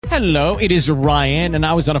Hello, it is Ryan, and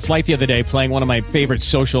I was on a flight the other day playing one of my favorite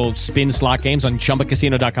social spin slot games on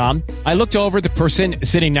ChumbaCasino.com. I looked over at the person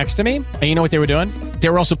sitting next to me, and you know what they were doing? They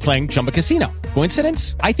were also playing Chumba Casino.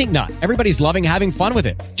 Coincidence? I think not. Everybody's loving having fun with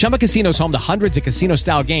it. Chumba Casino is home to hundreds of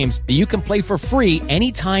casino-style games that you can play for free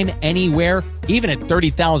anytime, anywhere, even at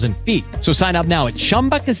 30,000 feet. So sign up now at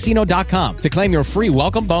ChumbaCasino.com to claim your free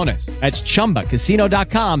welcome bonus. That's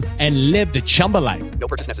ChumbaCasino.com and live the Chumba life. No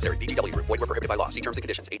purchase necessary. VGW. Void were prohibited by law. See terms and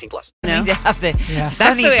conditions. 18+. No. To have the sunny, That's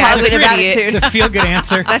the way I would positive read it. attitude. The feel-good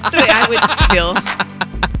answer. That's the way I would feel.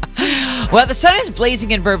 Well, the sun is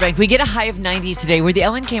blazing in Burbank. We get a high of 90 today. We're the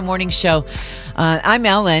Ellen K Morning Show. I'm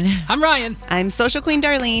Ellen. I'm Ryan. I'm Social Queen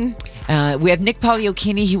Darlene. We have Nick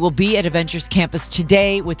Poliokini. He will be at Avengers Campus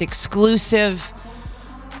today with exclusive,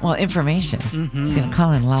 information. He's going to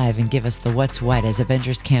call in live and give us the what's what as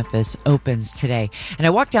Avengers Campus opens today. And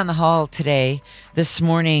I walked down the hall this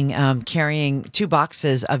morning, carrying 2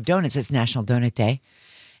 boxes of donuts. It's National Donut Day.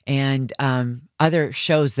 And other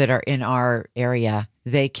shows that are in our area,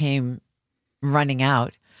 they came running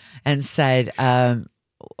out and said,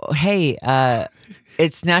 hey,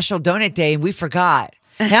 it's National Donut Day and we forgot.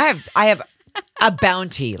 And I have a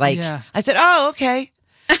bounty. I said, oh, okay.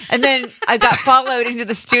 And then I got followed into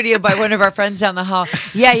the studio by one of our friends down the hall.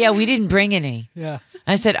 Yeah, we didn't bring any. Yeah.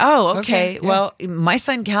 I said, oh, okay. Yeah. Well, my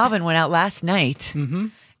son Calvin went out last night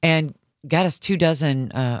and got us 2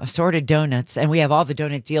 dozen assorted donuts, and we have all the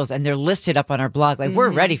donut deals, and they're listed up on our blog. We're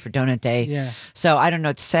ready for Donut Day. Yeah. So I don't know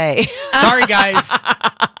what to say. Sorry, guys.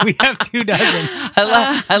 We have 2 dozen.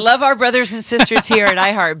 I love our brothers and sisters here at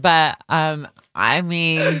iHeart, but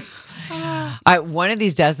one of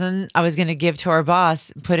these dozen I was going to give to our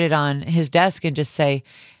boss, put it on his desk, and just say,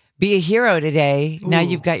 "Be a hero today. Now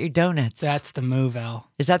you've got your donuts." That's the move,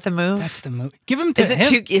 Al. Is that the move? That's the move. Give him to Is him.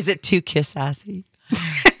 it too kiss-assy?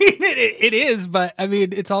 It is, but I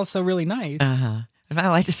mean, it's also really nice. If I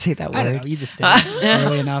like to say that word. I don't know. You just said it. It's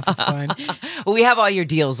early enough. It's fine. Well, we have all your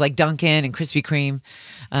deals like Dunkin' and Krispy Kreme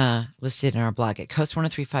listed in our blog at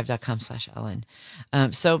coast1035.com/Ellen.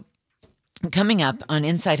 So coming up on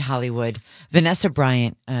Inside Hollywood, Vanessa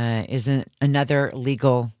Bryant is in another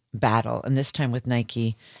legal battle, and this time with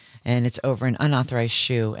Nike. And it's over an unauthorized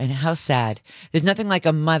shoe. And how sad. There's nothing like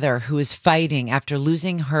a mother who is fighting after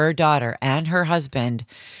losing her daughter and her husband.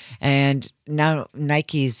 And now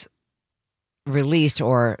Nike's released,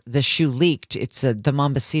 or the shoe leaked. It's the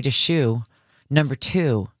Mambacita shoe, number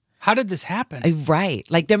 2. How did this happen? Right.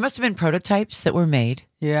 There must have been prototypes that were made.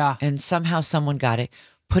 Yeah. And somehow someone got it,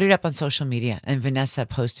 put it up on social media. And Vanessa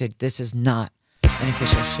posted, "This is not an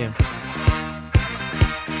official shoe."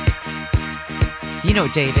 You know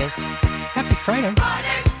what day it is. Happy Friday.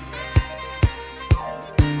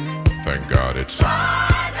 Thank God it's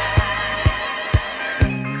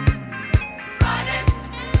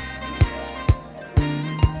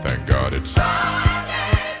Thank God it's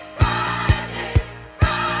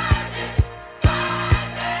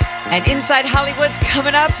And Inside Hollywood's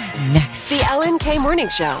coming up next. The Ellen K Morning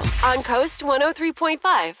Show on Coast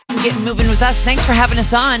 103.5. Getting moving with us. Thanks for having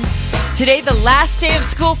us on. Today, the last day of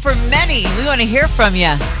school for many. We want to hear from you.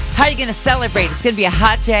 How are you going to celebrate? It's going to be a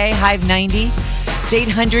hot day, high of 90. It's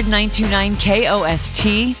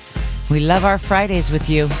 800-929-KOST. We love our Fridays with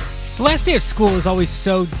you. The last day of school is always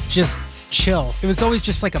so just chill. It was always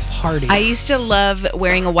just like a party. I used to love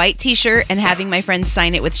wearing a white T-shirt and having my friends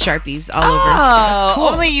sign it with Sharpies all over. Oh, cool.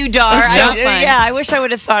 only you, Dar. It's so fun. Yeah, I wish I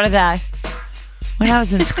would have thought of that when I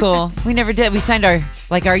was in school. We never did. We signed our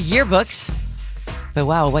yearbooks. But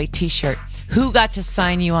wow, a white T-shirt. Who got to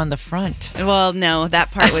sign you on the front? Well, no, that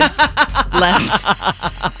part was left.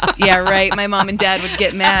 Yeah, right. My mom and dad would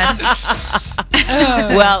get mad.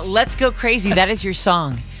 Well, Let's Go Crazy. That is your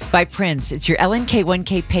song by Prince. It's your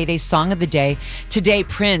LNK1K Payday Song of the Day. Today,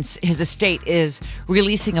 Prince, his estate, is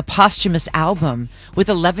releasing a posthumous album with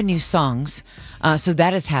 11 new songs. So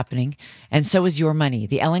that is happening. And so is Your Money.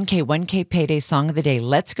 The LNK1K Payday Song of the Day.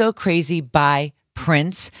 Let's Go Crazy by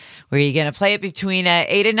Prince. Where are you going to play it between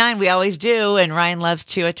 8 and 9? We always do. And Ryan loves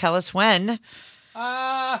to tell us when.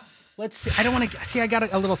 Let's see. I don't want to see. I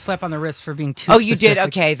got a little slap on the wrist for being too. Oh, you did? specific.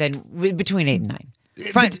 Okay, then between 8 and 9.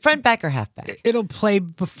 Front, back, or half back? It'll play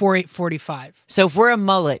before 8:45. So if we're a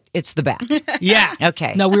mullet, it's the back. Yeah.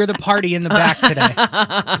 Okay. No, we're the party in the back today.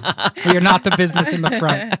 We are not the business in the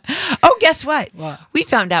front. Oh, guess what? What? We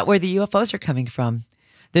found out where the UFOs are coming from.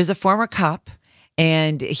 There's a former cop,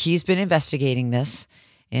 and he's been investigating this.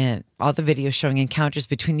 And all the videos showing encounters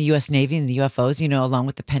between the U.S. Navy and the UFOs, along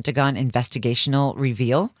with the Pentagon investigational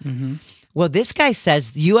reveal. Mm-hmm. Well, this guy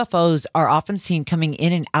says UFOs are often seen coming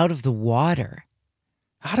in and out of the water.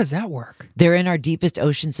 How does that work? They're in our deepest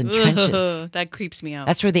oceans and trenches. That creeps me out.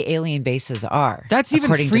 That's where the alien bases are. That's even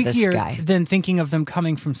according to this guy. freakier than thinking of them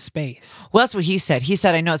coming from space. Well, that's what he said. He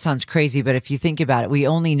said, I know it sounds crazy, but if you think about it, we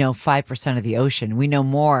only know 5% of the ocean. We know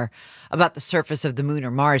more about the surface of the moon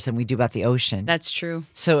or Mars than we do about the ocean. That's true.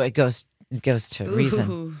 So it goes to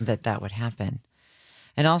reason that would happen.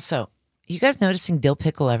 And also, you guys noticing dill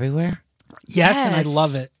pickle everywhere? Yes, and I Yes.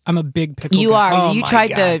 love it. I'm a big pickle You guy. are. Oh You my tried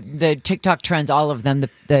God. the TikTok trends, all of them,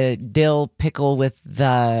 the dill pickle with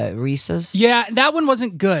the Reese's. Yeah, that one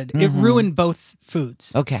wasn't good. It ruined both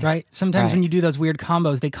foods. Okay. Right? Sometimes Right. when you do those weird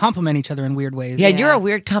combos, they complement each other in weird ways. Yeah, and you're a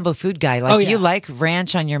weird combo food guy. Like Oh, yeah. you like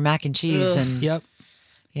ranch on your mac and cheese, and Yep.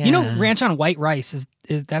 yeah. You know, ranch on white rice is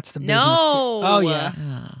that's the business. No. Too. Oh, yeah.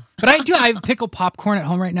 But I do. I have pickle popcorn at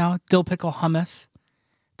home right now. Dill pickle hummus.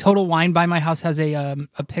 Total Wine by my house has a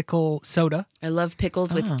pickle soda. I love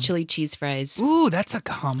pickles with chili cheese fries. Ooh, that's a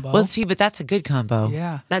combo. Well, see, but that's a good combo.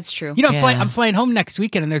 Yeah. That's true. You know, Yeah. I'm flying home next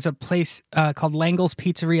weekend, and there's a place called Langle's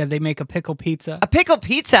Pizzeria. They make a pickle pizza. A pickle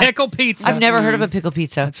pizza. Pickle pizza. I've never heard of a pickle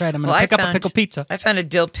pizza. That's right. I'm going to pick up a pickle pizza. I found a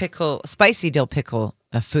dill pickle, spicy dill pickle,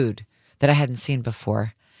 a food that I hadn't seen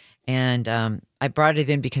before. And I brought it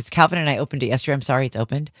in because Calvin and I opened it yesterday. I'm sorry it's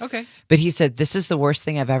opened. Okay. But he said, this is the worst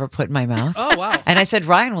thing I've ever put in my mouth. Oh, wow. And I said,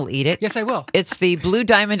 Ryan will eat it. Yes, I will. It's the Blue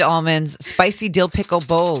Diamond Almonds Spicy Dill Pickle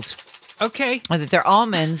Bold. Okay. Or that they're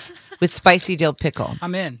almonds with spicy dill pickle.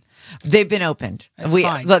 I'm in. They've been opened. That's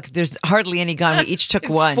fine. Look, there's hardly any gone. We each took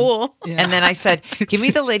one. full. Yeah. And then I said, give me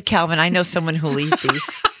the lid, Calvin. I know someone who'll eat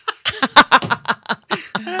these.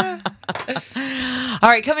 All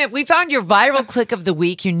right, coming up, we found your viral click of the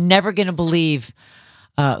week. You're never going to believe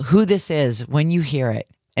who this is when you hear it.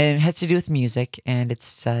 And it has to do with music, and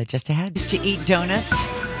it's just ahead. Just to eat donuts.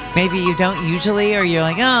 Maybe you don't usually, or you're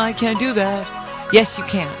like, oh, I can't do that. Yes, you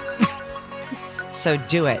can. So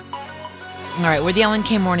do it. All right, we're the Ellen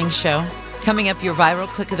K Morning Show. Coming up, your viral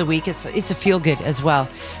click of the week. It's a feel good as well.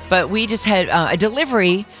 But we just had a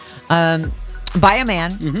delivery by a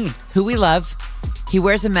man who we love. He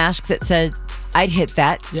wears a mask that said, I'd hit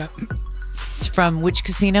that. Yeah. It's from which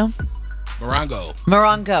casino? Morongo.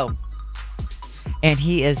 Morongo. And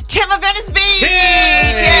he is Tim of Venice Beach. Good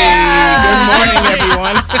morning,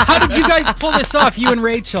 everyone. How did you guys pull this off, you and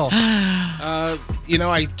Rachel?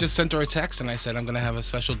 I just sent her a text and I said I'm going to have a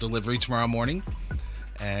special delivery tomorrow morning,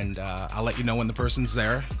 and I'll let you know when the person's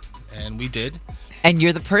there. And we did, And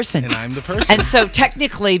you're the person. and I'm the person. And so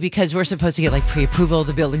technically, because we're supposed to get like pre-approval,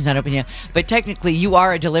 the building's not open yet, but technically you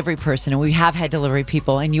are a delivery person, and we have had delivery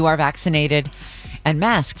people, and you are vaccinated and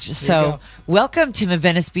masked. So welcome to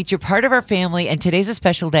Venice Beach. You're part of our family, and today's a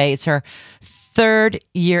special day. It's our 3rd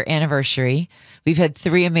year anniversary. We've had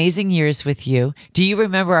 3 amazing years with you. Do you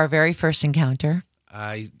remember our very first encounter?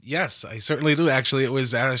 Yes, I certainly do. Actually, it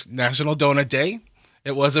was National Donut Day.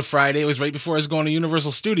 It was a Friday. It was right before I was going to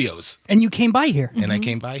Universal Studios, And you came by here. and I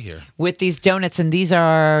came by here. With these donuts, and these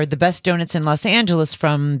are the best donuts in Los Angeles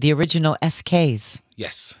from the original SKs.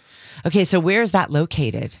 Yes. Okay, so where is that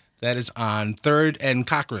located? That is on 3rd and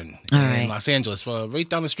Cochran All in right. Los Angeles, right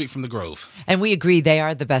down the street from the Grove. And we agree they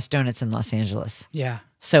are the best donuts in Los Angeles. Yeah.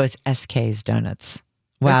 So it's SK's Donuts.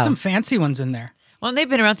 There's Wow. some fancy ones in there. Well, and they've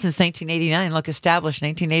been around since 1989. Look, established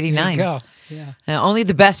 1989. There you go. Yeah. Only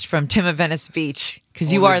the best from Tim of Venice Beach,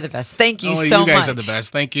 because you Only- are the best. Thank you Only so you guys much. are the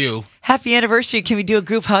best. Thank you. Happy anniversary. Can we do a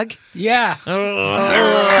group hug? Yeah.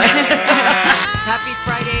 Happy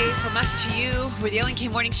Friday from us to you. We're the Ellen K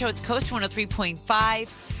Morning Show. It's Coast 103.5.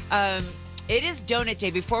 It is Donut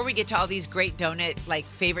Day. Before we get to all these great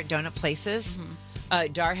favorite donut places,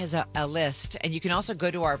 Dar has a list. And you can also go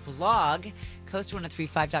to our blog,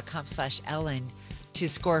 coast1035.com/Ellen, to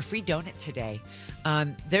score a free donut today.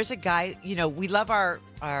 There's a guy, we love our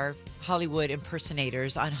Hollywood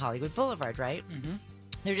impersonators on Hollywood Boulevard, right? Mm-hmm.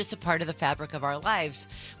 They're just a part of the fabric of our lives.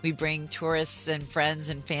 We bring tourists and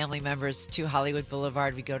friends and family members to Hollywood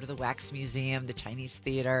Boulevard. We go to the Wax Museum, the Chinese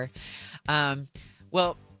Theater.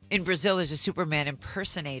 Well, in Brazil, there's a Superman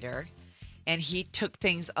impersonator, and he took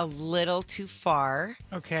things a little too far.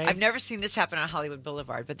 Okay. I've never seen this happen on Hollywood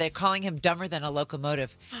Boulevard, but they're calling him dumber than a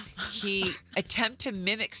locomotive. He attempted to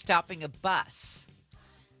mimic stopping a bus.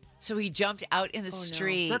 So he jumped out in the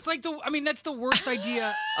street. That's that's the worst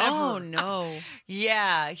idea ever. Oh, no.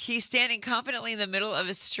 Yeah, he's standing confidently in the middle of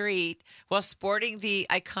a street while sporting the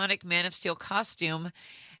iconic Man of Steel costume.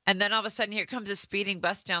 And then all of a sudden, here comes a speeding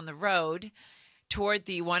bus down the road toward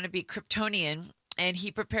the wannabe Kryptonian. And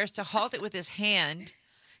he prepares to halt it with his hand,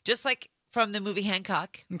 just like from the movie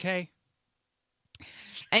Hancock. Okay.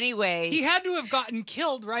 Anyway, He had to have gotten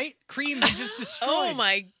killed, right? Creamed and just destroyed. Oh,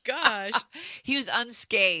 my gosh. he was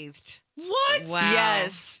unscathed. What? Wow.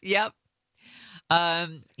 Yes. Yep.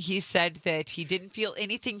 He said that he didn't feel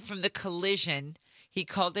anything from the collision. He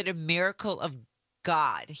called it a miracle of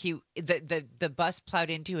God. The bus plowed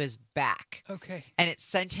into his back. Okay. And it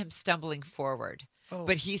sent him stumbling forward. Oh.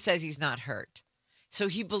 But he says he's not hurt. So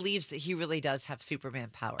he believes that he really does have Superman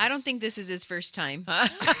powers. I don't think this is his first time.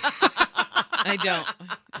 I don't.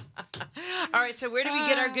 All right, so where do we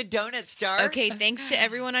get our good donuts, Dar? Okay, thanks to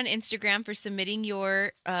everyone on Instagram for submitting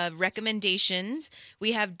your recommendations.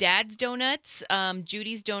 We have Dad's Donuts,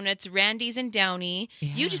 Judy's Donuts, Randy's and Downey.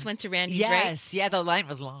 Yeah. You just went to Randy's, right? Yes, yeah, the line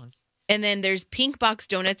was long. And then there's Pink Box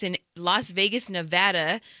Donuts in Las Vegas,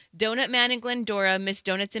 Nevada. Donut Man in Glendora, Miss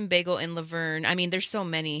Donuts and Bagel in Laverne. I mean, there's so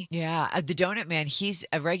many. Yeah, the Donut Man, he's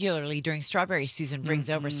regularly during strawberry season brings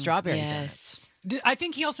over strawberry donuts. I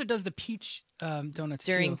think he also does the peach donuts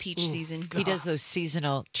During too. peach Ooh, season. God. He does those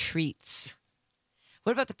seasonal treats.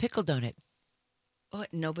 What about the pickle donut? Oh,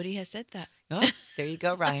 nobody has said that. Oh, there you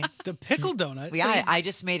go, Ryan. The pickle donut. Yeah, I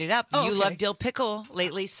just made it up. Oh, You okay. love dill pickle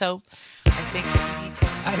lately, so I think we need to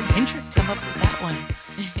I'm interested. come up with that one.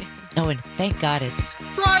 Oh, and thank God it's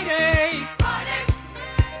Friday.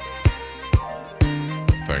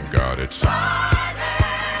 Thank God it's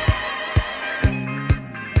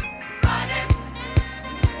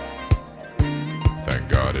Thank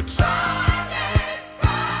God it's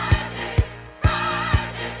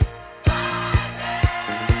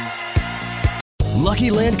Lucky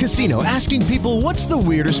Land Casino, asking people, what's the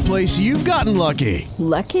weirdest place you've gotten lucky?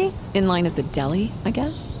 Lucky? In line at the deli, I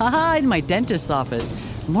guess? Aha, in my dentist's office.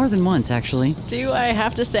 More than once, actually. Do I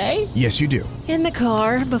have to say? Yes, you do. In the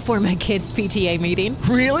car before my kids' PTA meeting.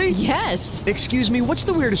 Really? Yes. Excuse me, what's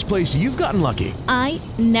the weirdest place you've gotten lucky? I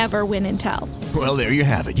never win and tell. Well, there you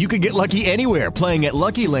have it. You can get lucky anywhere, playing at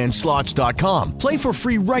LuckyLandSlots.com. Play for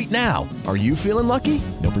free right now. Are you feeling lucky?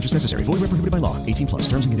 No purchase necessary. Void where prohibited by law. 18+.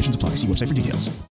 Terms and conditions apply. See website for details.